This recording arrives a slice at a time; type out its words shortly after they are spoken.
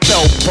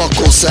belt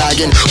buckle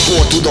sagging,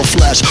 pour through the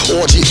flesh,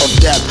 orgy of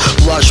death,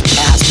 rush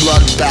past,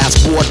 blood baths,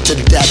 bored to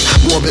death,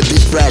 morbidly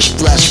fresh,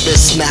 flesh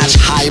mismatch,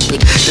 hybrid,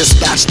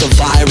 dispatch the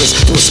virus,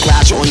 through a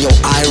scratch on your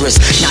iris,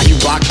 now you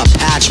rock a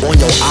patch on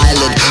your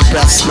eyelid,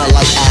 breath smell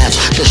like ass,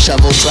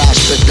 disheveled trash,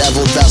 the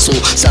devil vessel,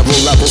 several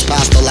levels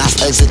past the last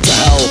exit to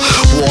hell,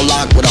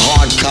 warlock with a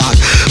hard cock,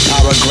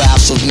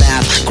 paragraphs of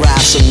math,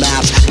 graphs and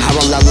maps,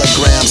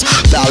 parallelograms,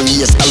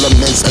 various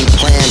elements and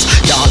plans,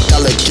 y'all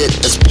delicate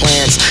as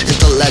plants,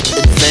 intellect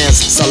advance,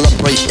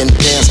 celebrate and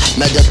dance,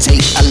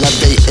 meditate,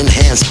 elevate,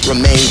 enhance,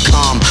 remain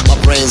calm, my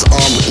brain's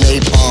armed with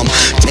napalm,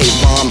 tape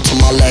bomb to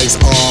my legs,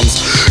 arms,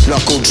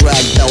 knuckle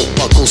drag, belt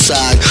buckle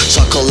sag,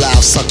 chuckle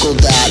laugh, suckle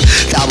that,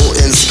 dabble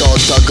in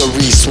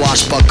skullduggery,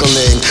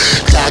 swashbuckling,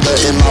 dagger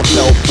in my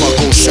belt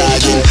buckle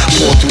sagging,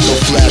 pour through the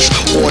flesh,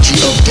 orgy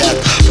of death,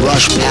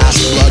 rush past,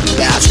 blood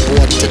baths,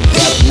 bored to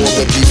death,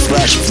 morbidly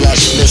fresh,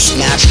 flesh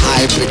mismatch,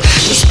 hybrid,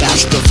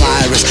 dispatch the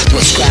virus, through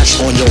a scratch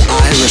on your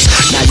iris,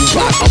 now you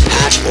rock a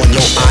patch on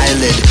your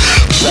eyelid,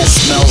 breath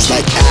smells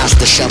like ass,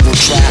 disheveled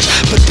trash,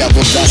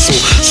 bedevil vessel,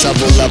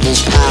 several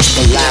levels past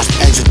the last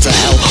exit to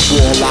hell,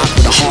 warlock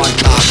with a hard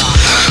cock,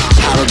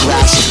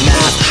 paragraphs of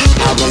math,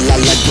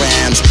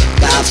 parallelograms,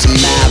 baths and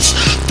maps,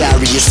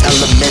 various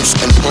elements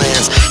and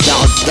plans,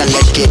 y'all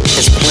delicate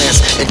as plants,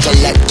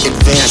 intellect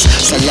advance,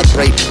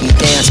 celebrate and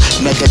dance,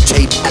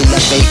 meditate,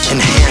 elevate,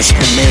 enhance,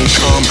 remain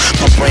calm,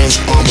 my brain's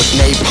armed with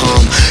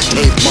napalm,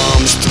 tape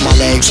bombs to my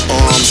legs,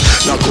 arms,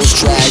 knuckles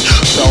drag,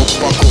 belt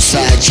buckle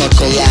sag,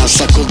 chuckle laugh,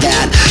 suckle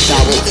that,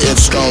 dabble in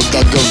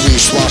skullduggery,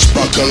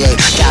 swashbuckling,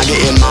 dagger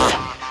in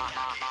my